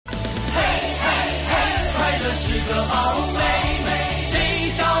是个好妹妹，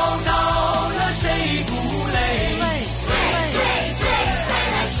谁找到了谁不累。对，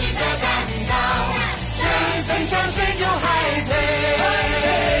爱是个担当，谁分享谁就还配。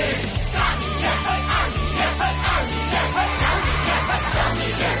大米也很，二米也很，二米也很，小米也很，小米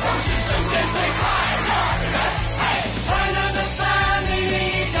也都是身边最快乐的人。快乐的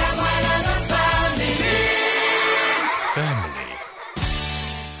family，加快乐的family。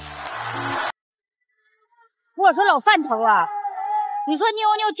我说老饭头啊，你说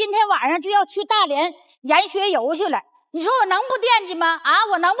妞妞今天晚上就要去大连研学游去了，你说我能不惦记吗？啊，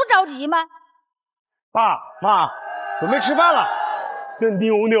我能不着急吗？爸妈，准备吃饭了。这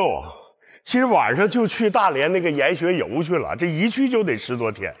妞妞今晚上就去大连那个研学游去了，这一去就得10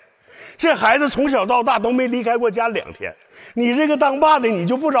多天。这孩子从小到大都没离开过家2天，你这个当爸的你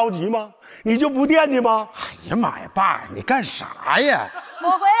就不着急吗？你就不惦记吗？哎呀妈呀，爸，你干啥呀？我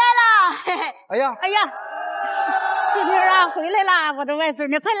回来了。哎呀，四妞啊，回来啦！我的外孙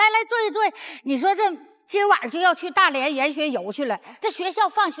女，快来坐一坐。你说这今晚就要去大连研学游去了，这学校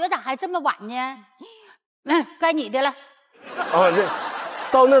放学咋还这么晚呢？该你的了。啊，这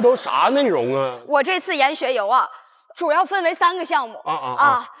到那都啥内容啊？我这次研学游啊，主要分为3个项目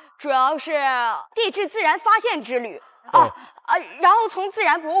主要是地质自然发现之旅然后从自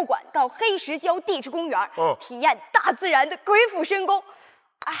然博物馆到黑石礁地质公园，体验大自然的鬼斧神工。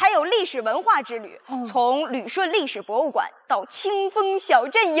还有历史文化之旅，从旅顺历史博物馆到清风小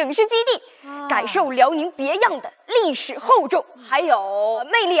镇影视基地，感受辽宁别样的历史厚重。还有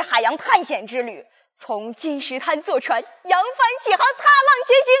魅力海洋探险之旅，从金石滩坐船扬帆起航，踏浪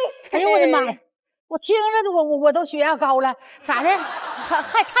前行。哎呦我的妈呀！我听着我都血压高了，咋的？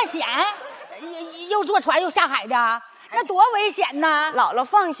还探险？又坐船又下海的，那多危险呐！姥姥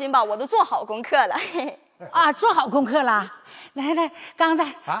放心吧，我都做好功课了。啊，做好功课了。来，刚才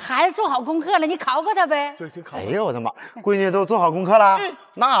孩子做好功课了，你考考他呗。对，考。哎呦我的妈，闺女都做好功课了，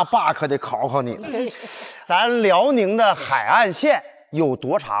那爸可得考考你了。咱辽宁的海岸线有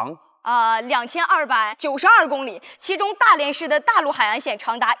多长？2292公里，其中大连市的大陆海岸线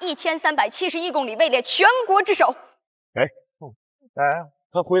长达1371公里，位列全国之首。哎，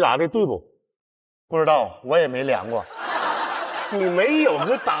他回答的对不？不知道，我也没量过。你没有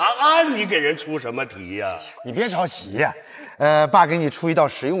个答案，你给人出什么题呀？你别着急呀，爸给你出一道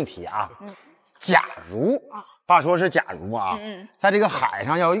实用题啊。假如爸说是假如啊，在这个海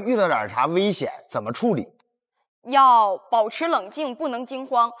上要遇到点啥危险，怎么处理？要保持冷静，不能惊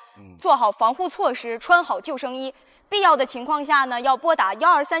慌，做好防护措施，穿好救生衣。必要的情况下呢，要拨打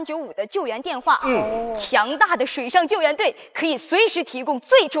12395的救援电话。强大的水上救援队可以随时提供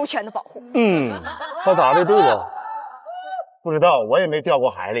最周全的保护。他答的对不？不知道，我也没掉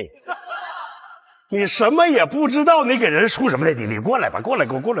过海里。你什么也不知道，你给人出什么来？你过来吧，过来。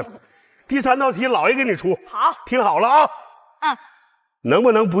第3道题，姥爷给你出。好，听好了啊。能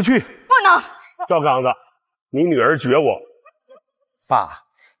不能不去？不能。赵刚子，你女儿撅我。爸，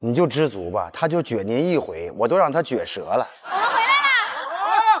你就知足吧，她就撅您一回，我都让她撅折了。我们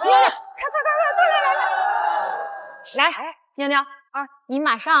回来了。快，来，妞妞啊，你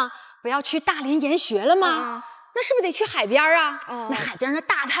马上不要去大连研学了吗？那是不是得去海边啊？那海边那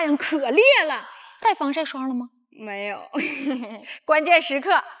大太阳可烈了，带防晒霜了吗？没有。关键时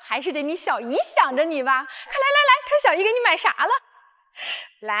刻还是得你小姨想着你吧。快来，看小姨给你买啥了？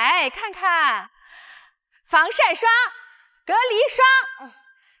来看看，防晒霜、隔离霜、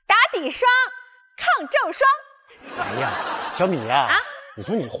打底霜、抗皱霜。哎呀，小米呀，你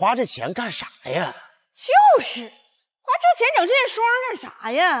说你花这钱干啥呀？就是，花这钱整这些霜干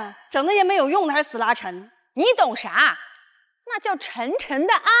啥呀？整那些没有用的还死拉沉。你懂啥？那叫沉沉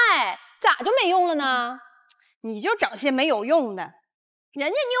的爱，咋就没用了呢？你就整些没有用的，人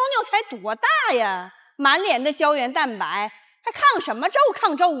家妞妞才多大呀，满脸的胶原蛋白，还抗什么皱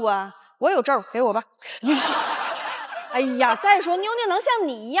抗皱啊？我有皱，给我吧。哎呀，再说妞妞能像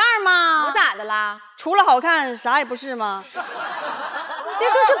你一样吗？我咋的啦？除了好看啥也不是吗？别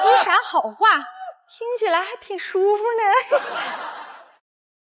说这不是啥好话，听起来还挺舒服呢。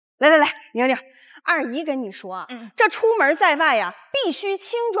来，妞妞。二姨跟你说，这出门在外呀，必须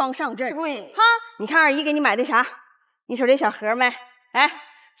轻装上阵。对，哈，你看二姨给你买的啥？你瞅这小盒没？哎，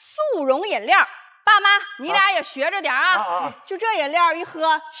速溶饮料。爸妈，你俩也学着点啊！就这饮料一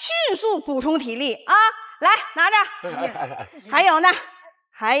喝，迅速补充体力啊！来，拿着。还有呢，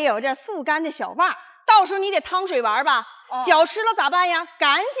还有这速干的小袜，到时候你得趟水玩吧？脚湿了咋办呀？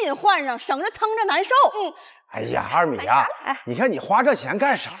赶紧换上，省着腾着难受。哎呀，二米啊，你看你花这钱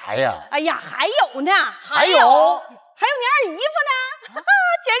干啥呀？哎呀，还有呢，还有你二姨夫呢，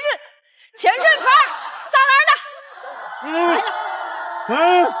潜水服3篮的。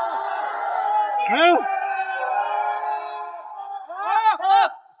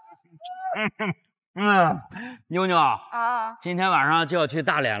妞妞啊，今天晚上就要去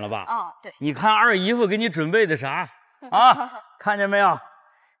大连了吧？啊，对。你看二姨夫给你准备的啥啊？看见没有？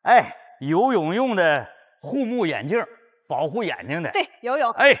哎，游泳用的护目眼镜，保护眼睛的。对，游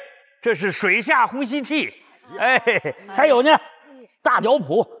泳。哎，这是水下呼吸器。哎，还有呢，大脚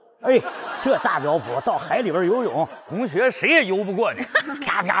蹼。哎，这大脚蹼到海里边游泳，同学谁也游不过你，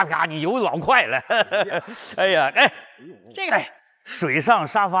啪啪啪，你游老快了。哎呀，哎，这个。水上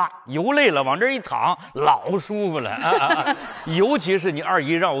沙发，游累了往这一躺，老舒服了。尤其是你二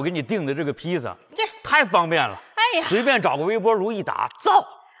姨让我给你订的这个披萨，这太方便了。哎呀，随便找个微波炉一打，造。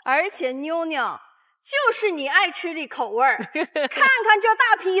而且妞妞就是你爱吃的口味儿，看看这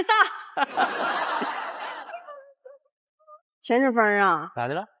大披萨。陈世峰啊，咋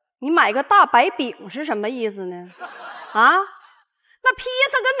的了？你买个大白饼是什么意思呢？啊？那披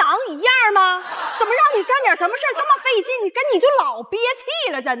萨跟馕一样吗？怎么让你干点什么事这么费劲？你就老憋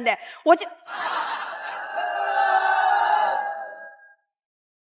气了，真的，我就。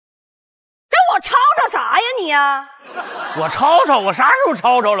跟我吵吵啥呀你呀？我吵吵，我啥时候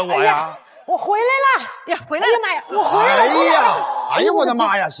吵吵了我呀？我回来了呀，回来了！哎呀妈呀，我回来了！哎呀，我的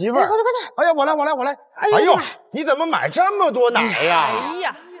妈呀，媳妇儿！快点！哎呀，我来！哎呦，你怎么买这么多奶呀？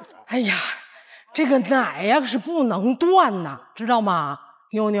哎呀，这个奶呀是不能断呐，知道吗？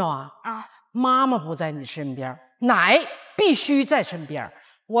妞妞啊，妈妈不在你身边，奶必须在身边。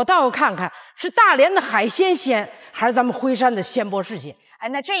我倒要看看是大连的海鲜鲜，还是咱们徽山的鲜博士鲜。哎，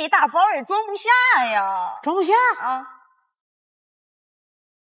那这一大包也装不下呀，装不下啊！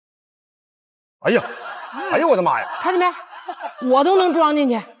哎呀，我的妈呀！看见没？我都能装进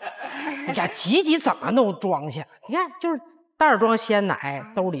去。哎呀，挤怎么都装下。你看，就是袋装鲜奶，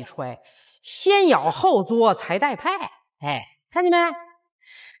兜里揣，先咬后嘬才带派。哎，看见没？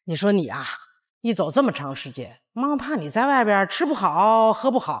你说你啊，一走这么长时间，妈怕你在外边吃不好喝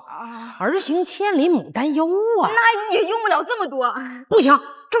不好，儿行千里母担忧啊。那也用不了这么多。不行，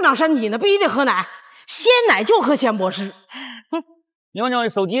正长身体呢，必须得喝奶。鲜奶就喝鲜博士。妞妞，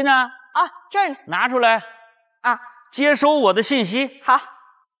手机呢？啊，这儿呢，拿出来啊，接收我的信息。好。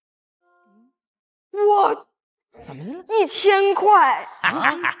我怎么了？1000块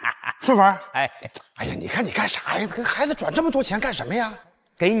啊！顺风，哎呀，你看你干啥呀？给孩子转这么多钱干什么呀？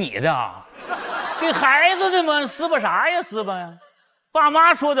给你的，给孩子的嘛，撕巴啥呀？撕巴呀！爸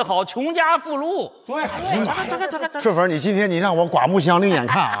妈说的好，穷家富路。对，哎呀妈呀！顺风，你今天你让我刮目相另眼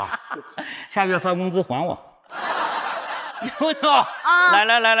看啊！下月发工资还我。妞妞，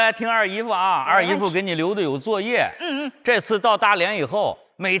来，听二姨夫啊！二姨夫给你留的有作业。这次到大连以后，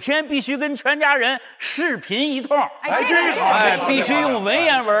每天必须跟全家人视频一通。必须用文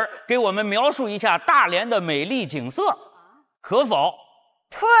言文给我们描述一下大连的美丽景色，可否？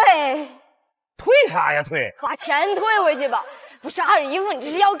退啥呀？退？把钱退回去吧。不是二姨夫，你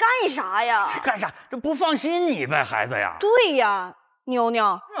这是要干啥呀？干啥？这不放心你呗，孩子呀。对呀。妞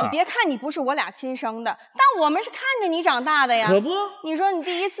妞，你别看你不是我俩亲生的，但我们是看着你长大的呀。可不，你说你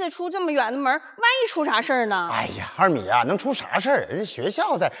第一次出这么远的门，万一出啥事儿呢？哎呀，二米啊，能出啥事儿？人家学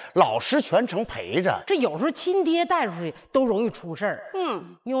校在，老师全程陪着。这有时候亲爹带出去都容易出事儿。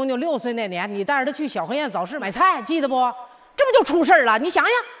妞妞6岁那年，你带着她去小黑宴早市买菜，记得不？这不就出事儿了？你想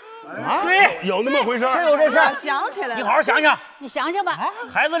想。啊，对，有那么回事儿，是有这事儿。想起来了，你好好想想。你想想吧。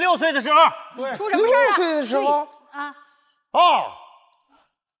孩子6岁的时候，对，出什么事儿6岁的时候啊？哦。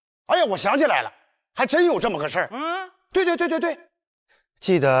哎呀，我想起来了，还真有这么个事儿。对，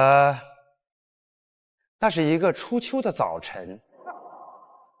记得那是一个初秋的早晨，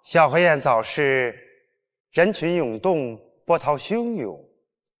小河沿早市人群涌动，波涛汹涌，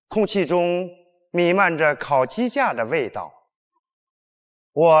空气中弥漫着烤鸡架的味道。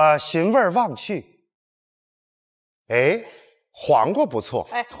我寻味望去，哎，黄瓜不错。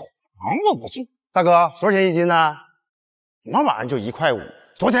黄瓜不错。大哥，多少钱一斤呢？昨晚上就1.5块，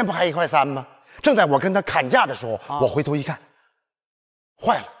昨天不还1.3块吗？正在我跟他砍价的时候，我回头一看，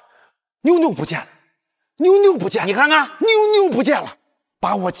坏了，妞妞不见了，妞妞不见了！你看看，妞妞不见了，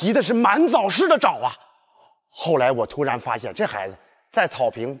把我急的是满早市的找啊！后来我突然发现，这孩子在草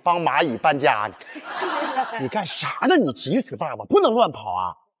坪帮蚂蚁搬家呢。你干啥呢？你急死爸爸，不能乱跑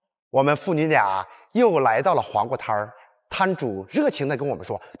啊！我们父女俩又来到了黄瓜摊儿，摊主热情地跟我们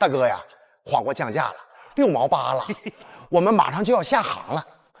说：“大哥呀，黄瓜降价了，6毛8了，我们马上就要下行了。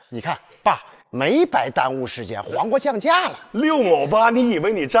你看，爸。”没白耽误时间，黄瓜降价了，6毛8，你以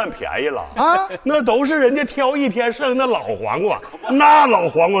为你占便宜了啊？那都是人家挑一天剩的老黄瓜，那老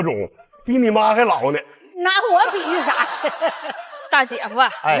黄瓜种比你妈还老呢。拿我比喻啥？大姐夫，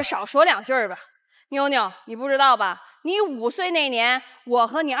你少说2句吧。妞妞，你不知道吧？你5岁那年，我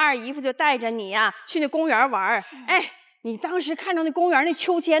和你二姨夫就带着你呀去那公园玩。哎，你当时看着那公园那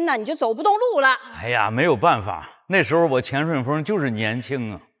秋千呢，你就走不动路了。哎呀，没有办法，那时候我钱顺风就是年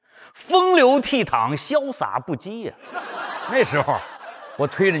轻啊，风流倜傥，潇洒不羁呀。那时候，我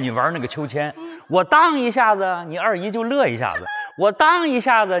推着你玩那个秋千，我当一下子，你二姨就乐一下子；我当一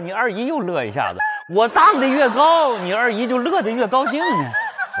下子，你二姨又乐一下子；我当得越高，你二姨就乐得越高兴呢。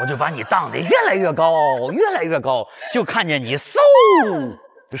我就把你当得越来越高，越来越高，就看见你嗖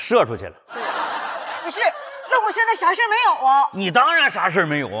就射出去了。不是，那我现在啥事没有啊？你当然啥事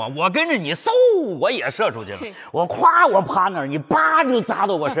没有啊！我跟着你嗖，我也射出去了。我夸我趴那儿，你叭就砸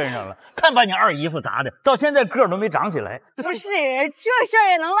到我身上了。看把你二姨夫砸的，到现在个儿都没长起来。不是，这事儿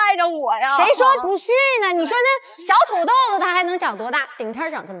也能赖着我呀？谁说不是呢？你说那小土豆子它还能长多大？顶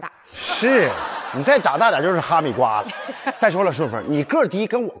天长这么大。是，你再长大点就是哈密瓜了。再说了，顺风，你个儿低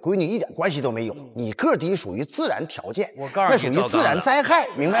跟我闺女一点关系都没有，你个儿低属于自然条件，我告诉你，那属于自然灾害，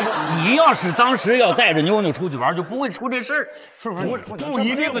明白不？你要是当时要带着妞妞出去玩，就不会出这事儿。顺风，不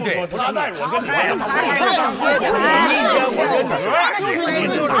一定对，他带我跟哎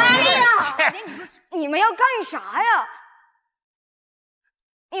呀，你们要干啥呀？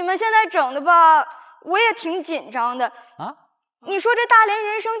你们现在整的吧，我也挺紧张的啊。你说这大连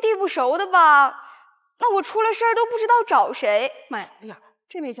人生地不熟的吧，那我出了事儿都不知道找谁。妈呀，哎呀，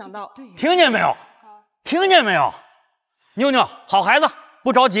真没想到。听见没有？听见没有？妞妞，好孩子，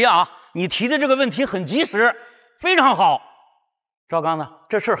不着急啊。你提的这个问题很及时，非常好。赵刚子，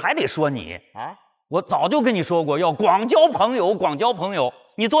这事儿还得说你啊！我早就跟你说过，要广交朋友，广交朋友，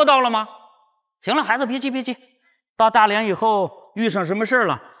你做到了吗？行了，孩子，别急别急，到大连以后遇上什么事儿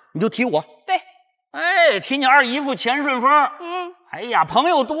了，你就提我。对，哎，提你二姨夫钱顺风。哎呀，朋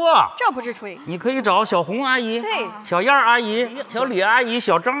友多，这不是吹。你可以找小红阿姨，对，小燕阿姨，小李阿姨，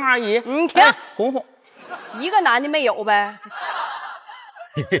小张阿姨。你听，红红，一个男的没有呗？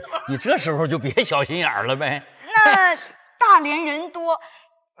你这时候就别小心眼了呗。那大连人多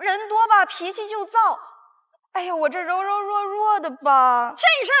吧，脾气就躁。哎呀，我这柔柔弱弱的吧，这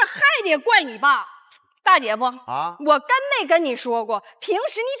事儿还得怪你爸。大姐夫啊，我跟没跟你说过，平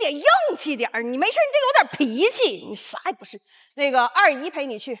时你得硬气点儿，你没事你得有点脾气，你啥也不是。那个二姨陪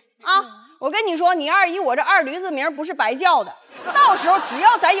你去啊，我跟你说，你二姨我这二驴子名不是白叫的，到时候只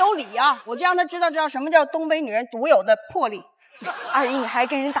要咱有理啊，我就让他知道什么叫东北女人独有的魄力。二姨，你还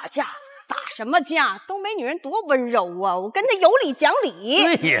跟人打架？打什么架？东北女人多温柔啊！我跟她有理讲理。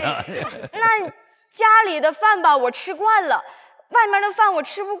对呀。那家里的饭吧，我吃惯了，外面的饭我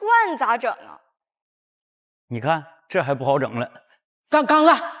吃不惯，咋整啊？你看这还不好整了。刚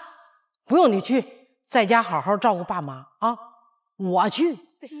子，不用你去，在家好好照顾爸妈啊！我去，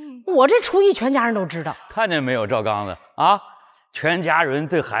我这厨艺全家人都知道。看见没有，赵刚子啊，全家人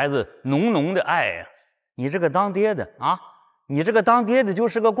对孩子浓浓的爱呀。你这个当爹的啊！你这个当爹的就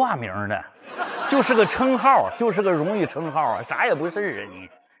是个挂名的，就是个称号，就是个荣誉称号啊，啥也不是啊你。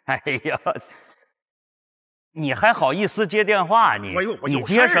哎呀，你还好意思接电话？你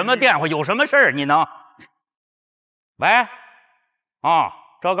接什么电话？有什么事儿？你能？喂，啊，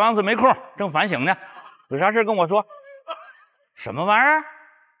赵刚子没空，正反省呢，有啥事跟我说。什么玩意儿？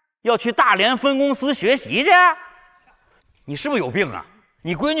要去大连分公司学习去？你是不是有病啊？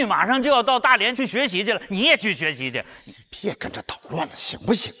你闺女马上就要到大连去学习去了，你也去学习去？你别跟着捣乱了，行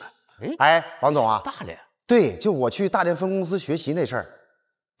不行啊？哎，王总啊，大连？对，就我去大连分公司学习那事儿。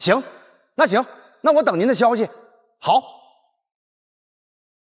行，那行，那我等您的消息。好。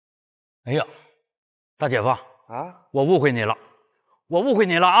哎呀，大姐夫啊，我误会你了，我误会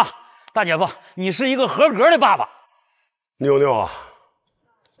你了啊！大姐夫，你是一个合格的爸爸。妞妞啊，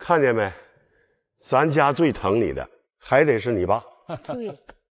看见没？咱家最疼你的还得是你爸。对。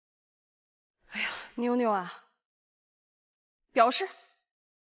哎呀，妞妞啊，表示。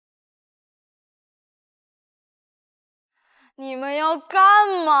你们要干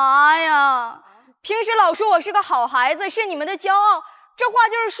嘛呀？平时老说我是个好孩子，是你们的骄傲，这话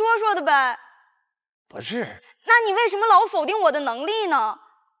就是说说的呗。不是。那你为什么老否定我的能力呢？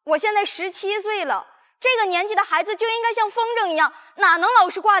我现在17岁了，这个年纪的孩子就应该像风筝一样，哪能老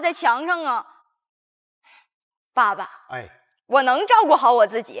是挂在墙上啊？爸爸，哎，我能照顾好我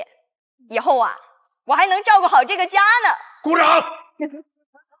自己，以后啊，我还能照顾好这个家呢。鼓掌！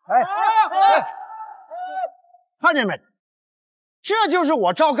哎，看见没？这就是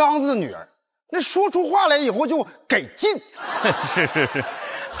我赵刚子的女儿，那说出话来以后就给劲。是，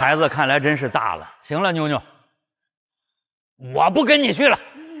孩子看来真是大了。行了，妞妞，我不跟你去了。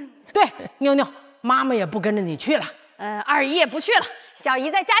对，妞妞，妈妈也不跟着你去了。二姨也不去了，小姨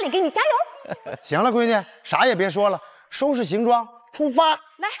在家里给你加油。行了，闺女，啥也别说了，收拾行装，出发。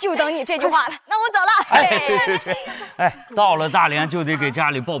来，就等你这句话了。那我走了。哎，到了大连就得给家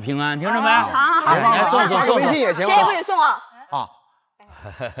里报平安，听着没？好，来送微信也行。谁也不许送啊！啊，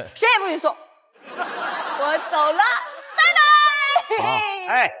谁也不许送。我走了，拜拜。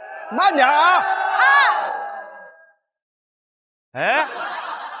哎，慢点啊！哎，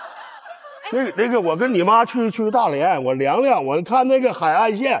那个，我跟你妈去大连，我量量，我看那个海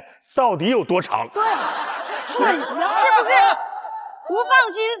岸线到底有多长。对，是不是？不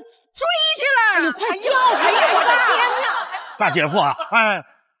放心，追去了。你快叫他！哎呀，我的天哪！大姐夫啊，哎，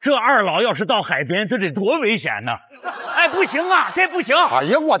这二老要是到海边，这得多危险呢！哎，不行啊，这不行！哎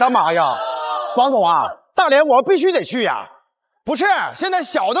呀，我的妈呀，王总啊，大连我必须得去呀！不是，现在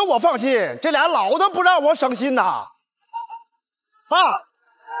小的我放心，这俩老的不让我省心呐。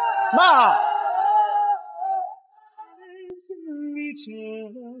妈，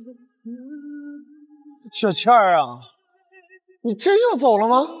小倩儿啊，你真要走了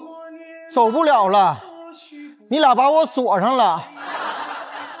吗？走不了了，你俩把我锁上了。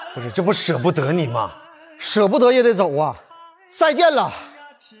不是，这不舍不得你吗？舍不得也得走啊！再见了，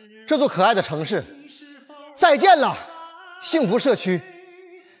这座可爱的城市；再见了，幸福社区；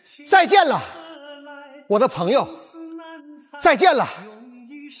再见了，我的朋友；再见了，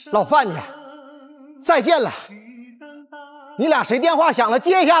老范家；再见了，你俩谁电话响了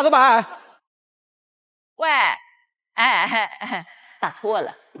接一下子呗？喂，哎，打错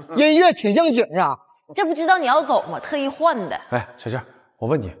了，音乐挺应景啊！这不知道你要走吗？特意换的。哎，小倩，我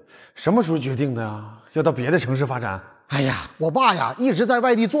问你，什么时候决定的呀？要到别的城市发展？哎呀，我爸呀一直在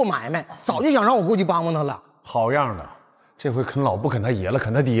外地做买卖，早就想让我过去帮帮他了。好样的，这回啃老不啃他爷了，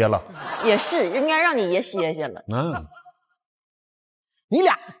啃他爹了。也是，应该让你爷歇歇了。你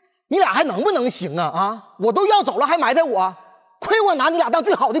俩还能不能行啊？啊，我都要走了还埋汰我，亏我拿你俩当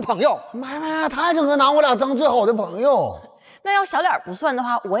最好的朋友。妈呀，他还整个拿我俩当最好的朋友。那要小脸不算的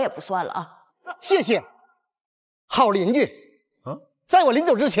话，我也不算了啊。谢谢，好邻居。在我临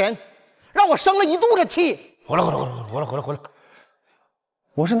走之前，让我生了一肚子气。回来！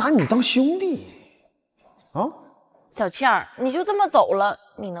我是拿你当兄弟啊！小倩儿，你就这么走了，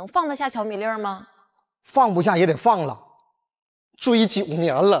你能放得下小米粒儿吗？放不下也得放了，追9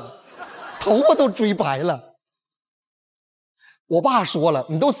年了，头发都追白了。我爸说了，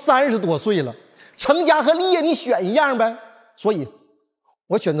你都30多岁了，成家和立业你选一样呗。所以，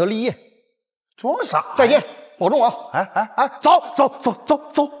我选择立业。装傻！再见，保重啊！哎，走，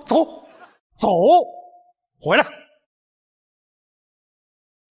回来！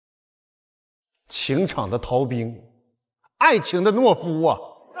情场的逃兵，爱情的懦夫啊！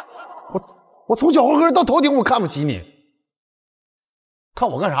我从脚后跟到头顶，我看不起你。看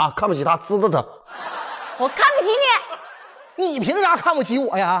我干啥？看不起他，呲他！我看不起你，你凭啥看不起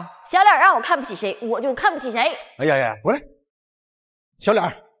我呀？小脸让我看不起谁，我就看不起谁。哎呀，回来！小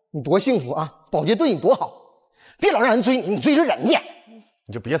脸，你多幸福啊！保洁对你多好，别老让人追你，你追着人家。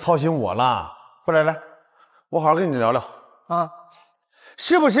你就别操心我了。过来，我好好跟你聊聊啊。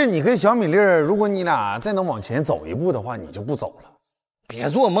是不是你跟小米粒儿，如果你俩再能往前走一步的话，你就不走了？别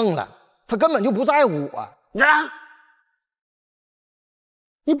做梦了，他根本就不在乎我。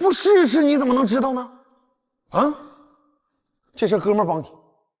你不试试你怎么能知道呢？啊，这事哥们儿帮你，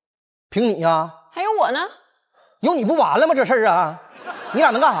凭你呀？还有我呢？有你不完了吗？这事儿啊，你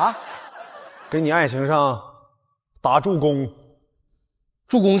俩能干啥？给你爱情上打助攻。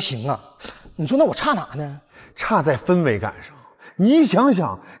助攻行啊，你说那我差哪呢？差在氛围感上。你想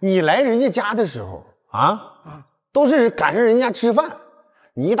想，你来人家家的时候都是赶上人家吃饭，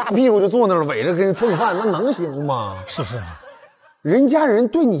你一大屁股就坐那儿围着跟人蹭饭，那能行吗？是人家人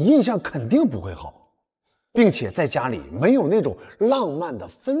对你印象肯定不会好，并且在家里没有那种浪漫的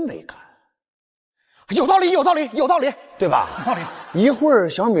氛围感。有道理，对吧？有道理。一会儿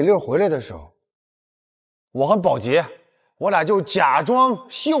小米粒回来的时候，我和宝洁，我俩就假装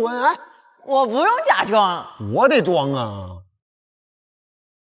秀恩爱。我不用假装，我得装啊！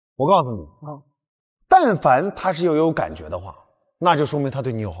我告诉你但凡他是要有感觉的话，那就说明他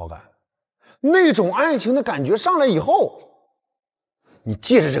对你有好感。那种爱情的感觉上来以后，你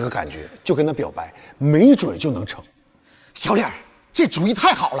借着这个感觉就跟他表白，没准就能成。小脸，这主意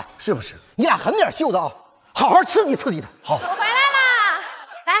太好了，是不是？你俩狠点秀子啊，好好刺激刺激他。好，我回来啦！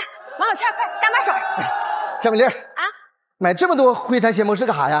来，王小倩，快搭把手。小米粒啊，买这么多灰柴鲜博士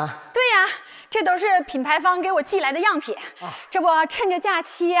干啥呀？对呀，这都是品牌方给我寄来的样品。这不趁着假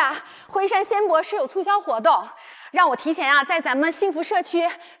期啊，辉山鲜博士有促销活动，让我提前啊在咱们幸福社区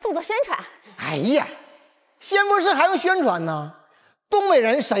做宣传。哎呀，鲜博士还用宣传呢？东北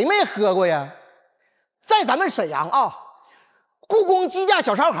人谁没喝过呀？在咱们沈阳啊，故宫鸡架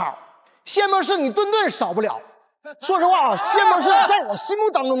小烧烤，鲜博士你顿顿少不了。说实话啊，仙博士在我心目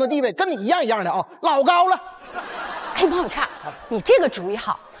当中的地位跟你一样的啊，老高了。哎，王小倩，你这个主意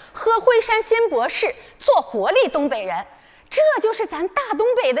好，喝辉山仙博士，做活力东北人，这就是咱大东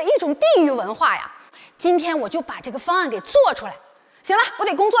北的一种地域文化呀。今天我就把这个方案给做出来。行了，我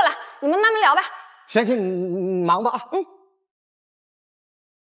得工作了，你们慢慢聊吧。行，你忙吧啊。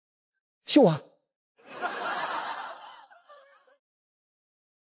秀啊，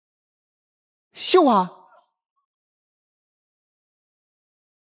秀啊，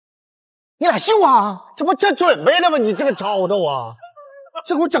你俩秀啊？这不这准备的吗？你这个吵着我，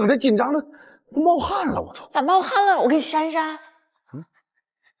这给我整的紧张的冒汗了，我操！咋冒汗了？我给你扇扇。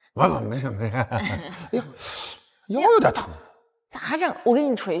不，没事。哎呀，腰有点疼。咋整？我给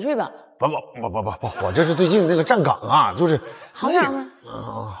你捶捶吧。不，我这是最近那个站岗啊，就是好点吗？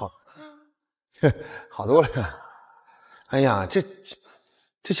好，好多了。哎呀，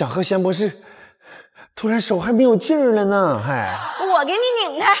这想喝仙博士，突然手还没有劲儿了呢，还。我给你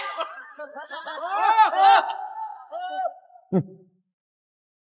拧开。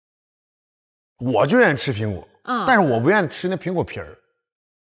我就愿意吃苹果，但是我不愿意吃那苹果皮儿。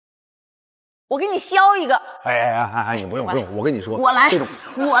我给你削一个。哎，你不用，我跟你说，我来，这种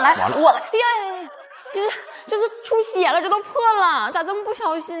我来。哎呀，这都出血了，这都破了，咋这么不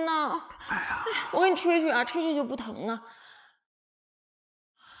小心呢？哎呀，我给你吹吹啊，吹吹就不疼啊。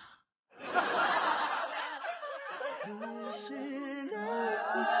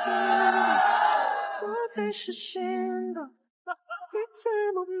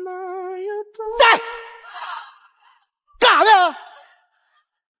干啥呢？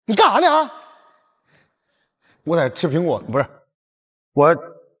你干啥呢？我在吃苹果，不是我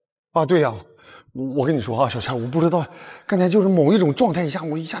啊，对呀，我跟你说啊，小倩，我不知道刚才就是某一种状态下，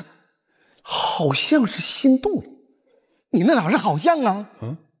我一下好像是心动了。你那哪是好像啊？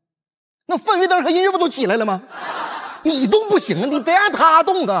那氛围灯和音乐不都起来了吗？你动不行啊，你得让他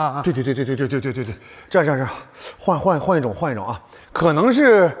动啊。对，这样，换一种啊，可能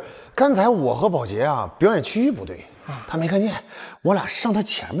是刚才我和宝洁啊表演区域不对，他没看见，我俩上他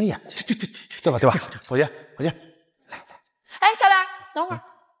前面演去，对吧？宝洁，来，哎，小莲，等会儿，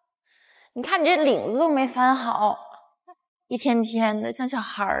你看你这领子都没翻好，一天天的像小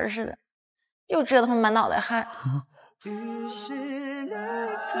孩似的，又折腾满脑袋汗。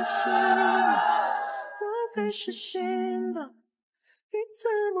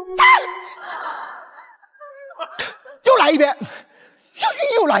又来一遍，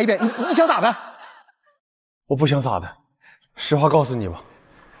又来一遍，你想咋的？我不想咋的，实话告诉你吧，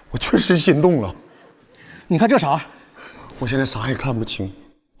我确实心动了。你看这啥？我现在啥也看不清。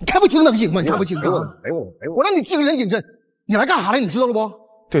你看不清能行吗？你看不清啊？没我，我让你精神，你来干啥来？你知道了不？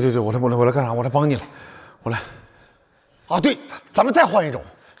对，我来干啥？我来帮你了，我来。啊，对，咱们再换一种，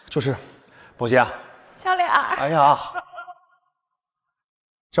就是宝洁。小莲，哎呀，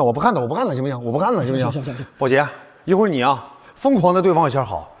这我不看了，行不行？我不看了，行不行？行。宝洁，一会儿你啊，疯狂的对王小倩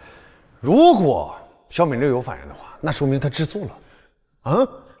好。如果小美丽有反应的话，那说明她吃醋了。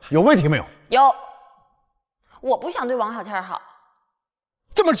有问题没有？有。我不想对王小倩好。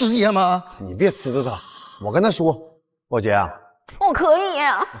这么直接吗？你别呲她，我跟她说，宝洁啊。我可以。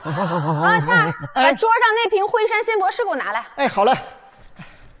王小倩，把桌上那瓶辉山仙博士给我拿来。哎，好嘞。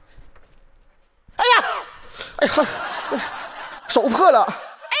哎呀，手破了。哎呀，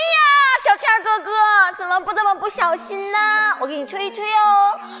小倩哥哥，怎么不小心呢？我给你吹一吹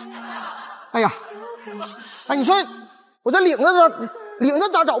哦。哎呀，你说我这领子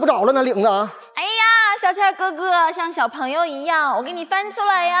咋找不着了呢？领子啊。哎呀，小倩哥哥像小朋友一样，我给你翻出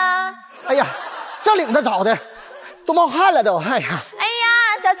来呀。哎呀，这领子找的都冒汗了都。哎呀，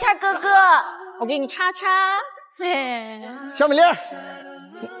小倩哥哥，我给你擦擦。嘿，小美丽，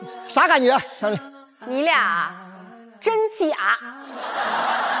啥感觉？小美，你俩真假？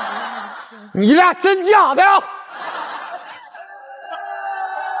你俩真假的？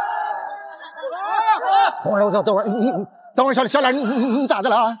等会儿，你等会儿，小莲，你咋的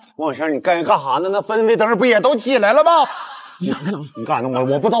了啊？王小倩，你干啥呢？那氛围灯不也都起来了吗？你干啥呢？你干啥呢？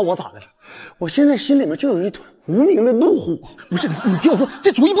我不知道我咋的了，我现在心里面就有一团无名的怒火。不是你听我说，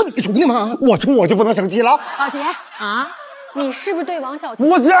这主意不你出的吗？我出我就不能生气了？宝洁啊，你是不是对王小倩？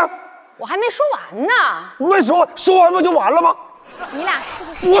不是，我还没说完呢。没说完不就完了吗？你俩是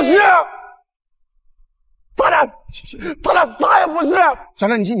不是？不是，他俩啥也不是。小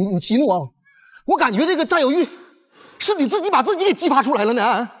莲，你息怒啊！我感觉这个占有欲是你自己把自己给激发出来了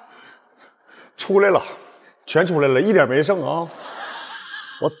呢。出来了，全出来了，一点没剩啊！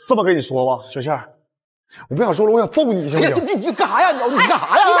我这么跟你说吧，小倩，我不想说了，我想揍你，行不行？你干啥呀？你干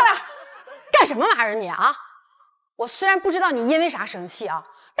啥呀？你上来干什么玩意儿你啊？我虽然不知道你因为啥生气啊，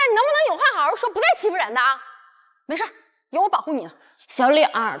但你能不能有话好好说，不带欺负人的啊？没事，有我保护你呢。小脸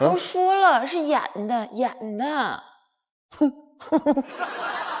儿都说了是演的，演的。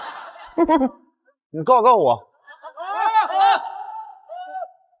你告我，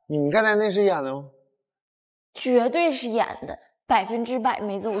你刚才那是演的吗？绝对是演的，100%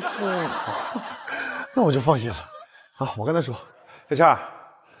没走心。那我就放心了。啊，我跟他说，小倩儿，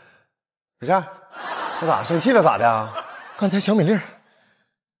小倩儿，你咋生气了？咋的啊？刚才小美丽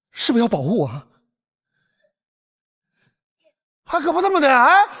是不是要保护我？还可不这么的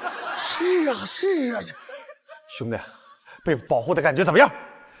哎！是啊，兄弟，被保护的感觉怎么样？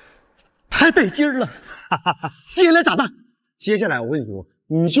太得劲儿了！接下来咋办？接下来我跟你说，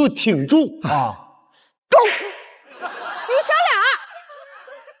你就挺住啊！于小脸，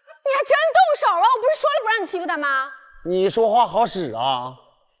你还真动手啊！我不是说了不让你欺负他吗？你说话好使啊！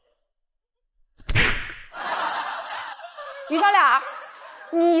于小脸，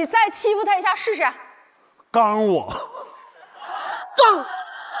你再欺负他一下试试。刚我，刚。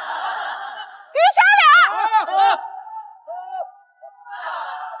于小脸，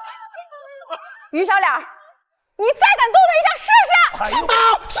于小脸，你再敢动他一下试试。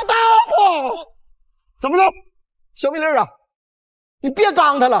是打我！怎么着？小美丽啊，你别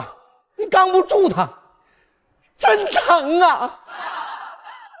刚他了，你刚不住他，真疼啊！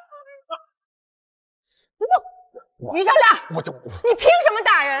于小脸，你凭什么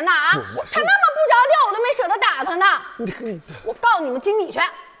打人呢？啊，他那么不着调，我都没舍得打他呢。我告你们经理去。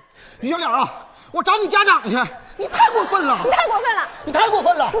于小脸啊，我找你家长去！你太过分了！你太过分了！你太过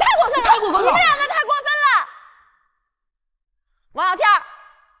分了！你太过分了！你太过分了！你们两个太过分了！王小倩，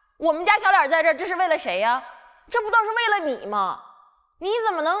我们家小脸在这，这是为了谁呀？这不都是为了你吗？你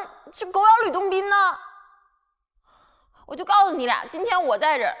怎么能去狗咬吕洞宾呢？我就告诉你俩，今天我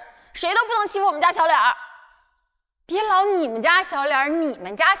在这儿，谁都不能欺负我们家小脸。别老你们家小脸，你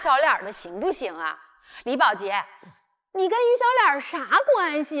们家小脸的行不行啊？李宝洁，你跟于小脸啥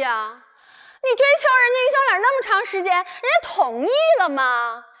关系啊？你追求人家于小脸那么长时间，人家同意了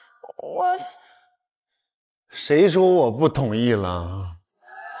吗？我谁说我不同意了？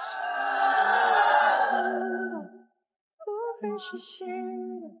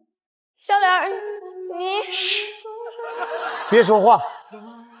小脸，你别说话，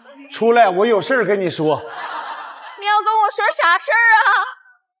出来，我有事跟你说。你要跟我说啥事儿啊？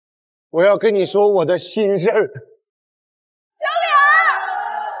我要跟你说我的心事儿。小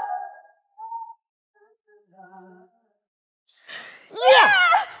脸，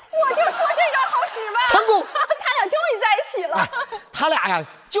我就说这招好使吧，成功！他俩终于在一起了。他俩呀，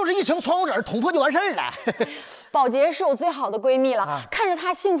就是一层窗户纸捅破就完事儿了。宝洁是我最好的闺蜜了，看着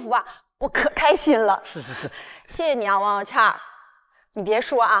她幸福啊，我可开心了。是，谢谢你啊，王小倩。你别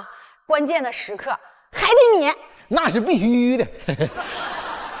说啊，关键的时刻还得你。那是必须的。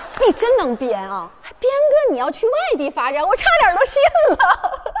你真能编啊，还编个你要去外地发展，我差点都信了。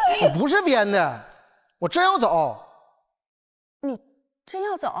我不是编的，我真要走。你真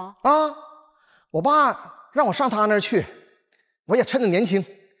要走啊？我爸让我上他那儿去，我也趁着年轻，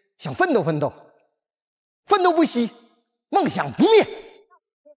想奋斗奋斗，奋斗不息，梦想不灭。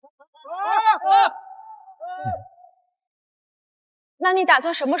那你打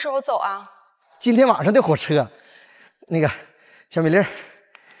算什么时候走啊？今天晚上的火车。那个小美丽，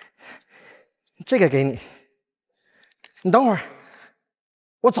这个给你，你等会儿，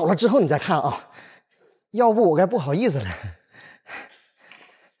我走了之后你再看啊，要不我该不好意思了。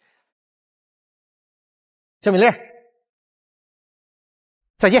小美丽，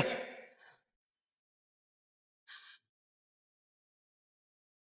再见。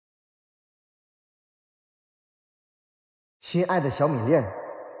亲爱的小美丽，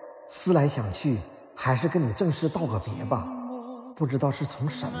思来想去，还是跟你正式道个别吧。不知道是从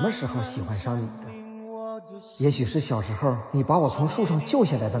什么时候喜欢上你的，也许是小时候你把我从树上救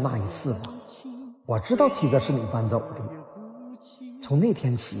下来的那一次吧。我知道梯子是你搬走的，从那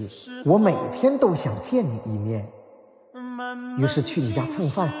天起，我每天都想见你一面，于是去你家蹭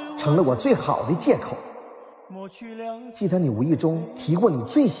饭成了我最好的借口。记得你无意中提过你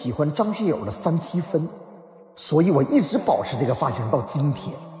最喜欢张学友的37分，所以我一直保持这个发型到今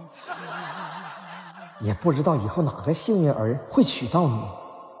天。也不知道以后哪个幸运儿会娶到你，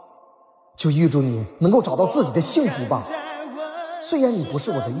就预祝你能够找到自己的幸福吧。虽然你不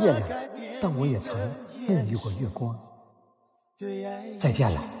是我的月亮，但我也曾孕育过月光。再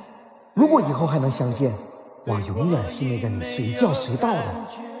见了，如果以后还能相见，我永远是那个你随叫随到的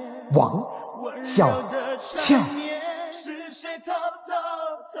王小倩。王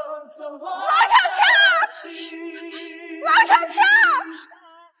小倩，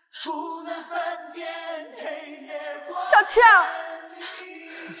小倩，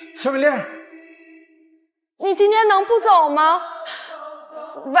小美丽，你今天能不走吗？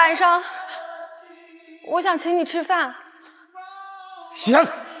晚上我想请你吃饭。行，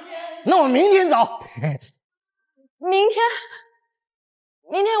那我明天走。明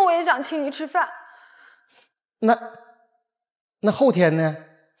天我也想请你吃饭。那后天呢？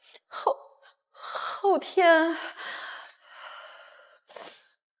后天。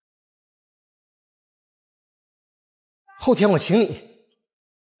后天我请你。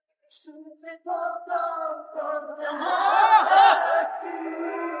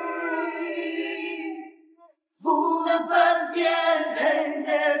不能分辨人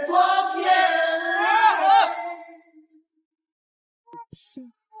的昨天。洗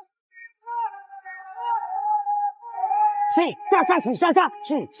刷刷洗刷刷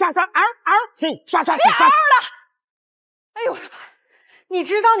洗刷刷洗刷刷洗刷。了！哎呦我的妈！你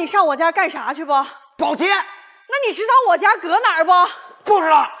知道你上我家干啥去不？保洁。那你知道我家搁哪儿不？不知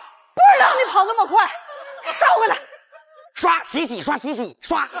道。不知道你跑那么快，捎回来。刷洗洗刷洗洗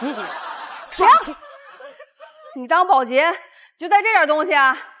刷洗洗刷洗。你当保洁就带这点东西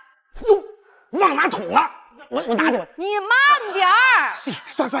啊？哟，忘拿桶了，我拿去。你慢点儿。洗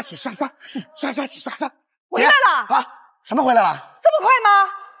刷刷洗刷刷洗刷刷洗刷刷。回来了啊？什么回来了？这么快吗？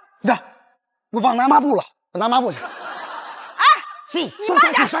呀，我忘拿抹布了，我拿抹布去。哎，洗刷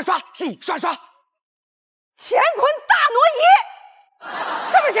刷洗刷刷洗刷刷。乾坤大挪移，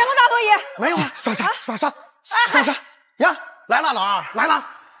是不是乾坤大挪移？没有啊，刷刷刷刷刷刷。呀，来了，老二来了。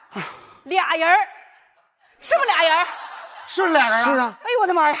俩人，是不是俩人？是俩人啊。是啊。哎呦我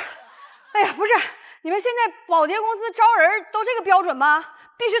的妈呀！哎呀，不是，你们现在保洁公司招人都这个标准吗？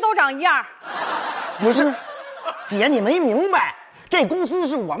必须都长一样？不是，姐你没明白，这公司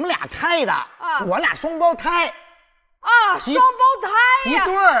是我们俩开的啊，我俩双胞胎。啊，双胞胎呀，一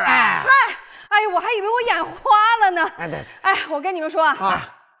对儿哎。嗨。哎，我还以为我眼花了呢。哎，对，哎，我跟你们说啊，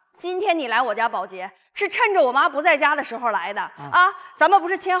今天你来我家保洁是趁着我妈不在家的时候来的啊。咱们不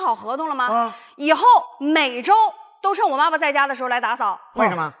是签好合同了吗？以后每周都趁我妈妈在家的时候来打扫。为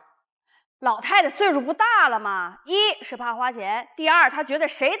什么？老太太岁数不大了嘛，一是怕花钱，第二她觉得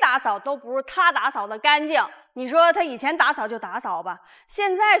谁打扫都不如她打扫的干净。你说她以前打扫就打扫吧，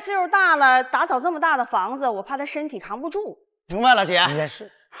现在岁数大了，打扫这么大的房子，我怕她身体扛不住。明白了，姐也是。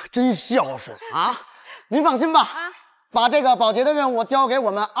真孝顺啊！您放心吧，把这个保洁的任务交给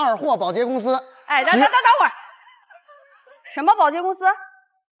我们二货保洁公司。哎，等会儿，什么保洁公司？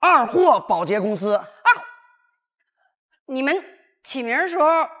二货保洁公司。你们起名的时候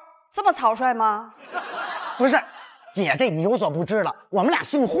这么草率吗？不是，姐这你有所不知了，我们俩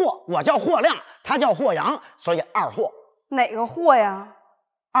姓霍，我叫霍亮，他叫霍阳，所以二货。哪个霍呀？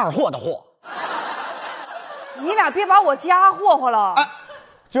二货的货。你俩别把我家霍霍了。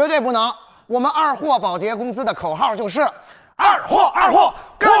绝对不能！我们二货保洁公司的口号就是“二货，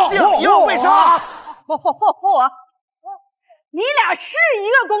干净又卫生”。嚯！你俩是一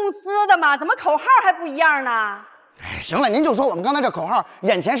个公司的吗？怎么口号还不一样呢？哎，行了，您就说我们刚才这口号，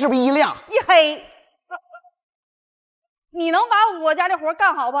眼前是不是一亮一黑？你能把我家这活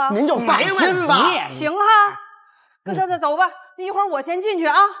干好吧？您就放心吧。行哈，走吧。一会儿我先进去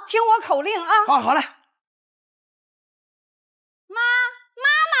啊，听我口令啊。好嘞。妈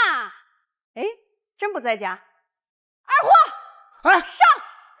妈，哎，真不在家。二货，哎，上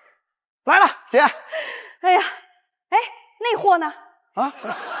来了，姐。哎呀，哎，那货呢？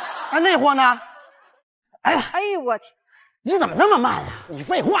那货呢？哎呦我天！你怎么那么慢呀？你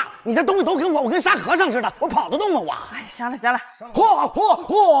废话，你这东西都给我跟沙和尚似的，我跑得动吗我？哎，行了，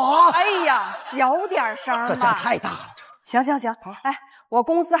嚯！哎呀，小点声吧，这太大了。行，哎，我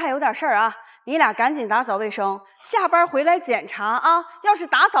公司还有点事儿啊。你俩赶紧打扫卫生，下班回来检查啊！要是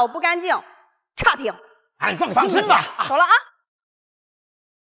打扫不干净，差评。哎，放心吧，走了啊！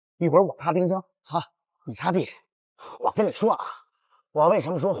一会儿我擦冰箱，你擦地。我跟你说啊，我为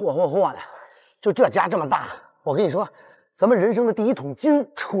什么说霍呢？就这家这么大，我跟你说，咱们人生的第一桶金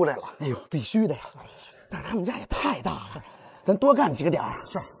出来了。哎呦，必须的呀！但是他们家也太大了，咱多干几个点儿。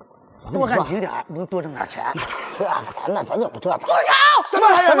是。多干几个点儿，能多挣点钱。这个咱就不这个。住手！什么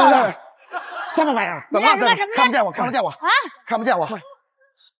玩意儿？什么玩意儿？怎么了？看不见我啊！看不见我。哎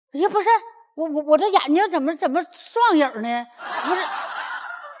呀，不是我这眼睛怎么双影呢？不是，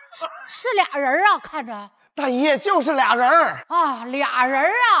是俩人啊，看着。大爷就是俩人啊，俩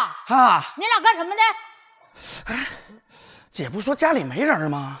人啊！你俩干什么的？哎，姐不是说家里没人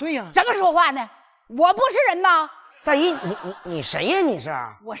吗？对呀。怎么说话呢？我不是人吗？大姨，你谁呀？你是？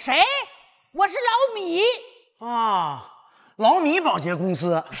我谁？我是老米啊。老米保洁公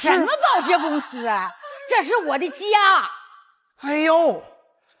司。什么保洁公司啊？这是我的家。哎呦，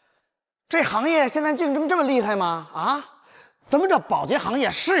这行业现在竞争这么厉害吗？啊，咱们这保洁行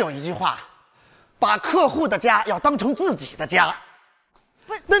业是有一句话，把客户的家要当成自己的家。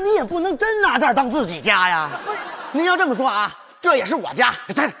不是，那你也不能真拿这儿当自己家呀。不是，您要这么说啊，这也是我家，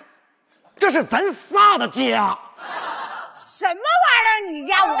这是咱仨的家。什么玩意儿？你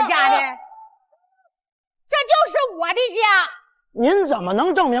家我家的？这就是我的家。您怎么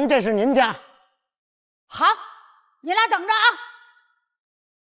能证明这是您家？好，你俩等着啊。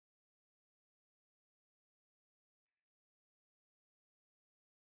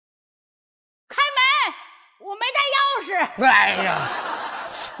开门，我没带钥匙。哎呀，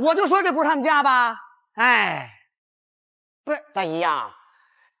我就说这不是他们家吧？哎，不是大姨呀，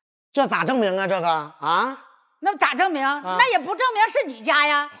这咋证明啊？这个啊？那咋证明？那也不证明是你家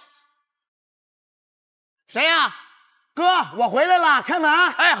呀。谁呀？哥，我回来了，开门。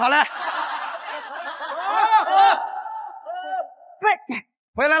哎，好嘞。不是，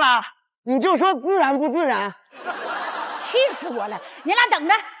回来了，你就说自然不自然？气死我了！你俩等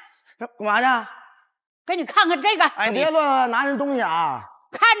着。这干嘛去？给你看看这个。哎，别乱拿人东西啊！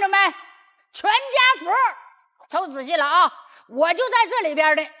看着没？全家福，瞅仔细了啊！我就在这里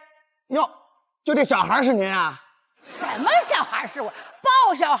边的。哟，就这小孩是您啊？什么小孩是我？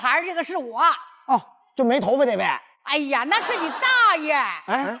抱小孩这个是我。哦，就没头发这位。哎呀，那是你大爷！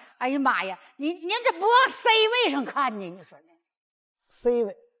哎呀妈呀，您这不往 C 位上看呢？你说呢 ？C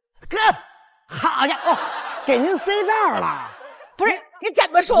位，哥，好家伙，给您 C 这儿了。不是，你怎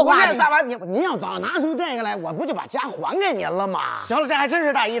么说话呢？大妈，您要早拿出这个来，我不就把家还给您了吗？行了，这还真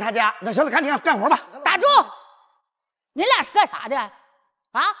是大姨她家。那行了，赶紧干活吧。打住！你俩是干啥的？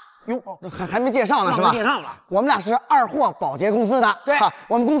啊？哟，还没介绍呢，是吧？介绍了，我们俩是二货保洁公司的。对，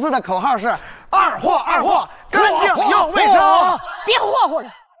我们公司的口号是二货，干净又卫生。别霍霍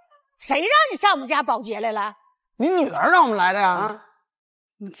了，谁让你上我们家保洁来了？您女儿让我们来的呀。啊，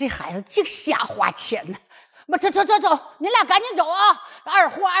你这孩子净瞎花钱呢。不，走，你俩赶紧走啊！二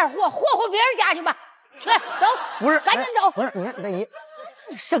货，霍霍别人家去吧。去，走。不是，赶紧走。不是，你看大姨。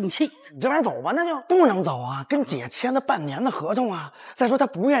生气，你这玩意儿走吧，那就不能走啊！跟姐签了半年的合同啊。再说她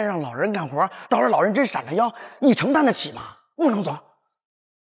不愿意让老人干活，到时候老人真闪着腰，你承担得起吗？不能走。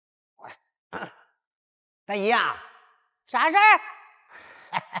大姨呀，啥事儿？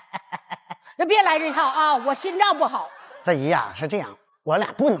那别来这套啊！我心脏不好。大姨呀，是这样，我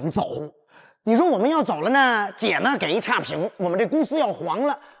俩不能走。你说我们要走了呢，姐呢给一差评，我们这公司要黄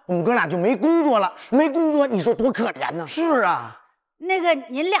了，我们哥俩就没工作了。没工作，你说多可怜呢？是啊。那个，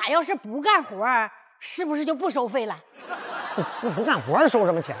您俩要是不干活，是不是就不收费了？不干活收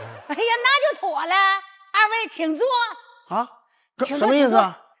什么钱啊？哎呀，那就妥了。二位请坐。啊？什么意思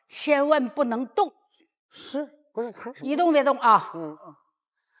啊？千万不能动。是不是？一动别动啊！全不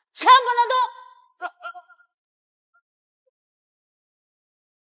能动。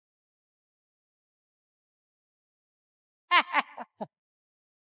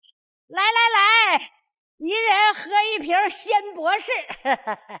来。一人喝一瓶鲜博士，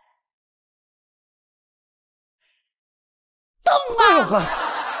动啊！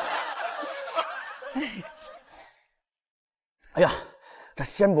哎呀，这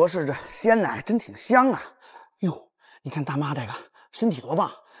鲜博士这鲜奶真挺香啊！哟，你看大妈这个身体多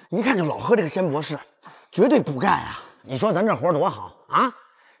棒，一看就老喝这个鲜博士，绝对补钙啊！你说咱这活多好啊，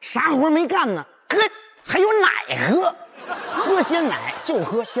啥活没干呢，还有奶喝，喝鲜奶就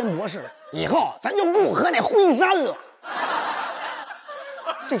喝鲜博士。以后咱就不喝那辉山了。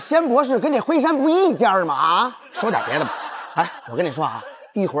这鲜博士跟这辉山不一家吗？啊，说点别的吧。哎，我跟你说啊，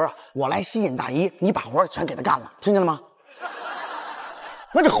一会儿我来吸引大姨，你把活全给她干了，听见了吗？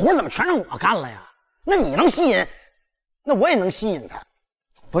那这活怎么全让我干了呀？那你能吸引，那我也能吸引她。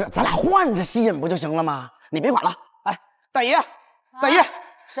不是，咱俩换着吸引不就行了吗？你别管了。哎，大姨，大姨，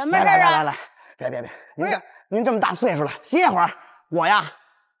什么事啊？来，别，您这么大岁数了，歇会儿。我呀。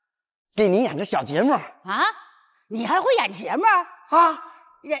给您演个小节目啊？你还会演节目啊？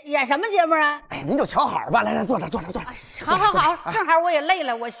演什么节目啊？哎，您就瞧好吧，来坐着。好，正好我也累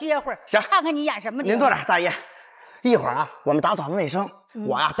了，我歇会儿。行，看看你演什么节目。您坐着，大爷。一会儿啊，我们打扫完卫生，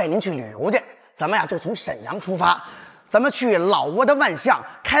我呀带您去旅游去。咱们呀就从沈阳出发，咱们去老挝的万象、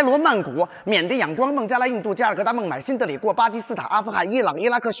开罗、曼谷、缅甸、仰光、孟加拉、印度、加尔各答、孟买、新德里，过巴基斯坦、阿富汗、伊朗、伊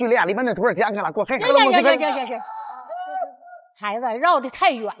拉克、叙利亚、黎巴嫩、土耳其、安卡拉，过黑海、墨西哥。行。孩子绕得太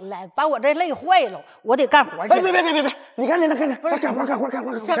远了，把我这累坏了，我得干活去。别！你赶紧的，干活！大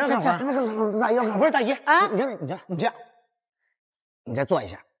姨要干活，大姨啊！你这样，你再坐一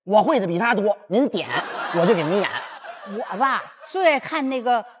下。我会的比他多，您点我就给您演。我吧最爱看那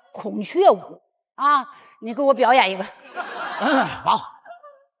个孔雀舞啊，你给我表演一个。好。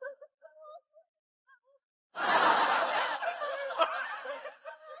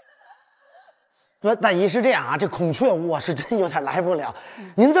说大姨是这样啊，这孔雀舞我是真有点来不了。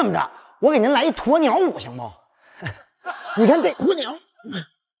您这么着，我给您来一鸵鸟舞行不？你看这鸵鸟，行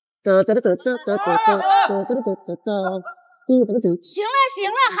了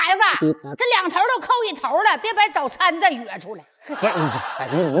行了，孩子，这两头都扣一头了，别把早餐再约出来。不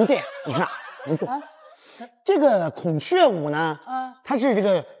是您这样，你看您这这个孔雀舞呢，它是这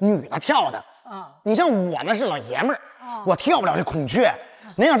个女的跳的啊。你像我们是老爷们儿，我跳不了这孔雀。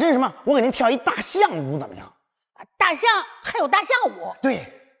您要真什么，我给您跳一大象舞怎么样？大象还有大象舞？对，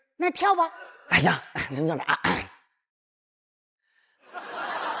那跳吧。哎行，您就这啊。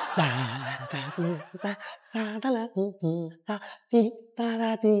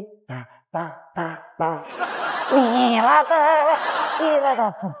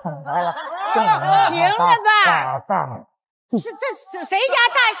行了吧？这谁家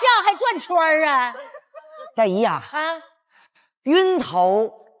大象还转圈啊？大姨呀，晕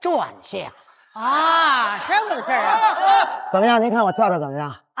头转向啊，这么个事儿啊？怎么样？您看我跳的怎么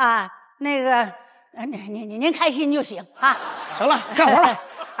样？啊，那个，您开心就行啊。行了，干活了。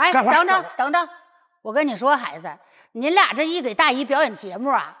哎，等等，我跟你说，孩子，您俩这一给大姨表演节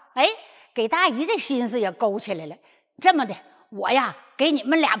目啊，哎，给大姨这心思也勾起来了。这么的，我呀给你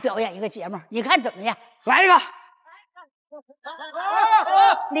们俩表演一个节目，你看怎么样？来一个。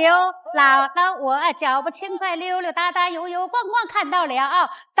刘姥姥，我脚步轻快，溜溜达达，悠悠逛逛，看到了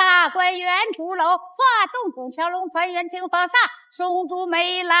大观园竹楼，花洞中蛟龙，团圆厅房上，松竹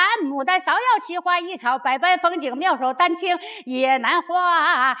梅兰牡丹芍药奇花异草，百般风景妙手丹青也难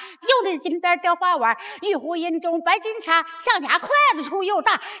画。又的金边雕花碗，玉壶银钟白金茶，象牙筷子粗又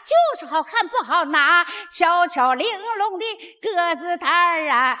大，就是好看不好拿，巧巧玲珑的鸽子蛋儿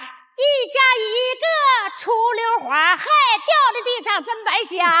啊，一家一个出溜花，还掉在地上真白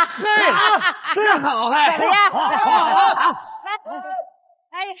瞎。真好，怎么样？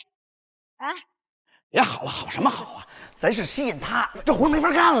也好了，好什么好啊？咱是吸引他，这活没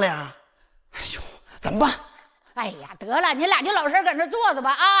法干了呀。哎呦，怎么办？哎呀，得了，你俩就老实搁那坐着吧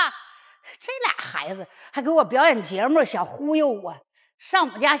啊！这俩孩子还给我表演节目，想忽悠我，上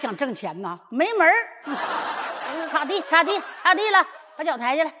我们家想挣钱呢，没门儿！擦地了，把脚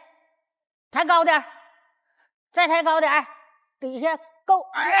抬起来。抬高点，再抬高点，底下够。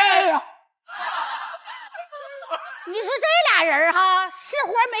哎呀！你说这俩人哈，是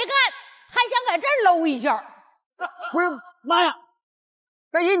活没干，还想搁这儿搂一觉。不是妈呀，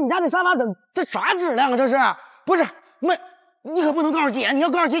大姨，你家这沙发这啥质量啊？这是不是？没，你可不能告诉姐，你要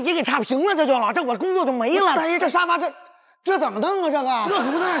告诉姐，姐给差评了，这就了，这我工作就没了。大姨，这沙发这怎么弄啊？这可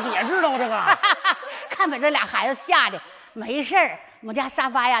不能让姐知道这个。看把这俩孩子吓的，没事儿。我们家沙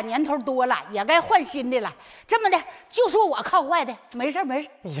发呀，年头多了，也该换新的了。这么的，就说我靠坏的，没事。哎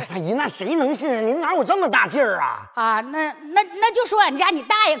呀，大姨，那谁能信啊？您哪有这么大劲儿啊？啊，那就说俺家你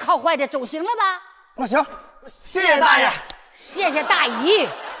大爷靠坏的，总行了吧？那行，谢谢大爷，谢谢大姨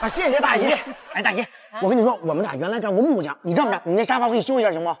啊，谢谢大姨。哎，大姨，我跟你说，我们俩原来干过木匠，你这么着，你那沙发我给你修一下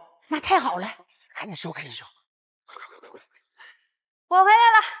行不？那太好了，赶紧修。快！我回来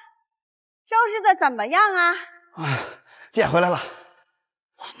了，收拾的怎么样啊？哎，姐回来了。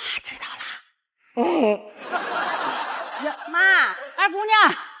我妈知道了。呀，妈，二姑娘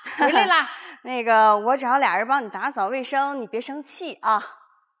回来了。那个，我找俩人帮你打扫卫生，你别生气啊。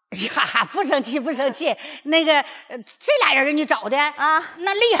呀，不生气。那个，这俩人给你找的啊，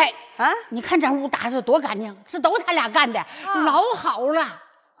那厉害啊！你看咱屋打扫多干净，这都他俩干的，老好了啊。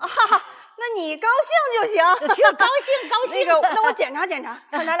那你高兴就行，高兴。那个，那我检查，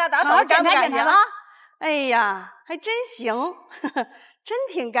看咱俩打扫干不干净啊？哎呀，还真行。真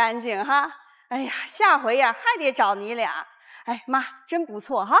挺干净哈！哎呀，下回呀还得找你俩。哎妈，真不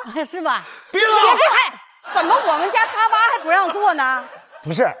错哈，是吧？别怎么我们家沙发还不让坐呢？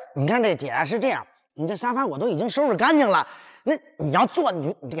不是，你看这姐是这样，你这沙发我都已经收拾干净了，那你要坐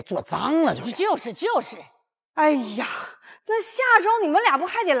你就给坐脏了就是。哎呀，那下周你们俩不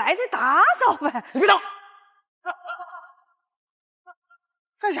还得来再打扫呗？你别动！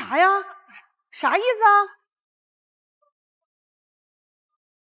干啥呀？啥意思啊？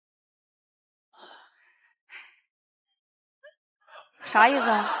啥意思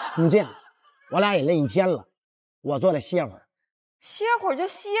啊？你这样，我俩也累一天了，我坐着歇会儿。歇会儿就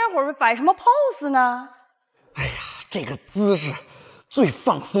歇会儿，摆什么 pose 呢？哎呀，这个姿势最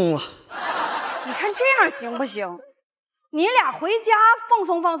放松了。你看这样行不行？你俩回家放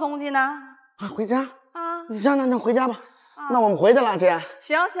松去呢？啊，回家啊？你让那回家吧。那我们回去了，姐。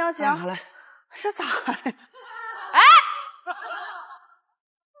行。好嘞。这咋了？哎，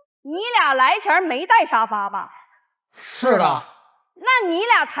你俩来前没带沙发吧？是的。那你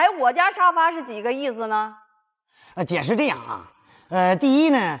俩抬我家沙发是几个意思呢？姐是这样啊，第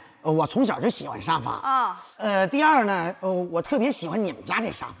一呢，我从小就喜欢沙发啊。第二呢，我特别喜欢你们家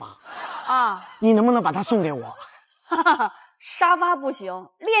这沙发啊，你能不能把它送给我？沙发不行，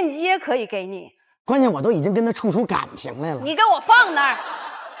链接可以给你。关键我都已经跟他处出感情来了。你给我放那儿。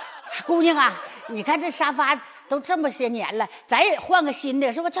姑娘啊，你看这沙发都这么些年了，咱也换个新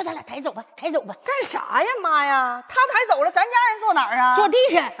的，是不？叫他俩抬走吧，抬走吧。干啥呀，妈呀？他抬走了，咱家人坐哪儿啊？坐地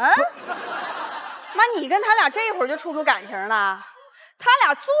下。嗯，妈，你跟他俩这会儿就处出感情了？他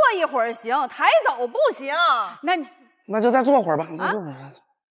俩坐一会儿行，抬走不行。那就再坐会儿吧，再坐会儿。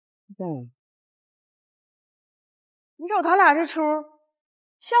你瞅他俩这出，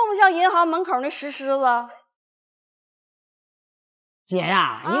像不像银行门口那石狮子？姐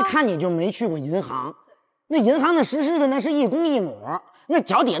呀，一看你就没去过银行。那银行的石狮子那是一公一母，那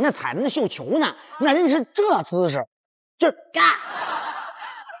脚底下那踩着那绣球呢，那人是这姿势，这嘎。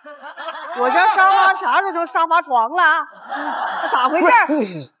我家沙发啥时候成沙发床了？咋回事？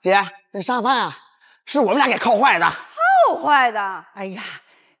姐，这沙发啊，是我们俩给靠坏的。靠坏的？哎呀，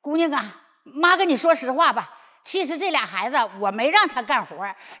姑娘啊，妈跟你说实话吧，其实这俩孩子我没让他干活，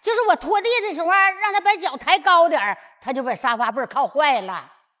就是我拖地的时候让他把脚抬高点，他就把沙发背靠坏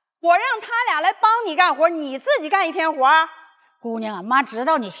了。我让他俩来帮你干活，你自己干一天活。姑娘啊，妈知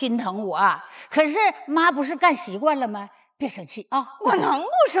道你心疼我，可是妈不是干习惯了吗？别生气啊！我能不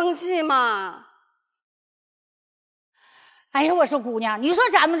生气吗？哎呀，我说姑娘，你说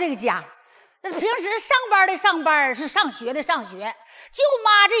咱们这个家，那平时上班的上班，是上学的上学，就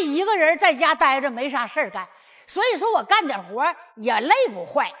妈这一个人在家待着没啥事儿干，所以说我干点活也累不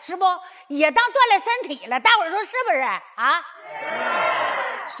坏，是不？也当锻炼身体了，大伙儿说是不是啊？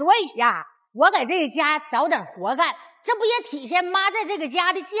所以呀，我在这个家找点活干，这不也体现妈在这个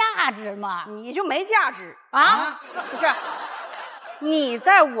家的价值吗？你就没价值啊？不是，你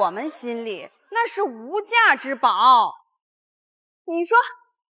在我们心里那是无价之宝。你说，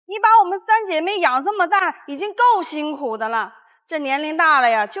你把我们三姐妹养这么大，已经够辛苦的了。这年龄大了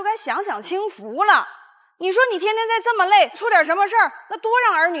呀，就该享享清福了。你说你天天再这么累，出点什么事儿，那多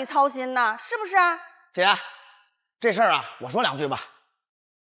让儿女操心呢，是不是啊？姐，这事儿啊，我说两句吧。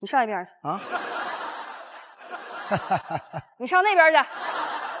你上一边去啊！你上那边去，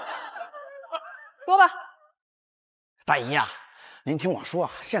说吧。大姨呀，您听我说，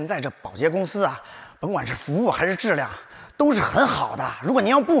现在这保洁公司啊，甭管是服务还是质量，都是很好的。如果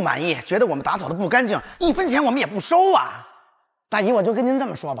您要不满意，觉得我们打扫的不干净，1分钱我们也不收啊。大姨，我就跟您这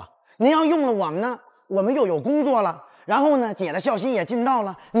么说吧，您要用了我们呢，我们又有工作了，然后呢，姐的孝心也尽到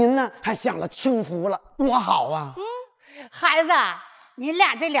了，您呢还享了清福了，多好啊！孩子，您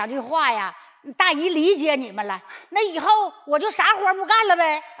俩这两句话呀，大姨理解你们了。那以后我就啥活不干了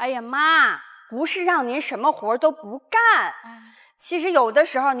呗。哎呀妈，不是让您什么活都不干，其实有的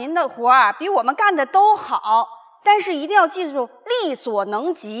时候您的活啊比我们干的都好，但是一定要记住力所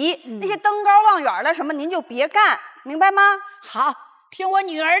能及，那些登高望远了什么您就别干，明白吗？好，听我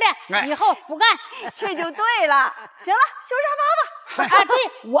女儿的，以后不干，这就对了。行了，修沙发吧。啊，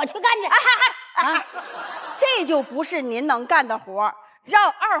对，我去干去。这就不是您能干的活，让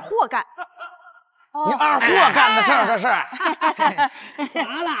二货干。你二货干的事儿，这是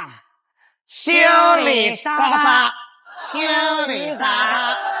啥了？修理沙发，修理沙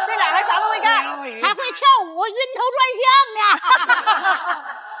发。这俩还啥都会干，还会跳舞，晕头转向呢。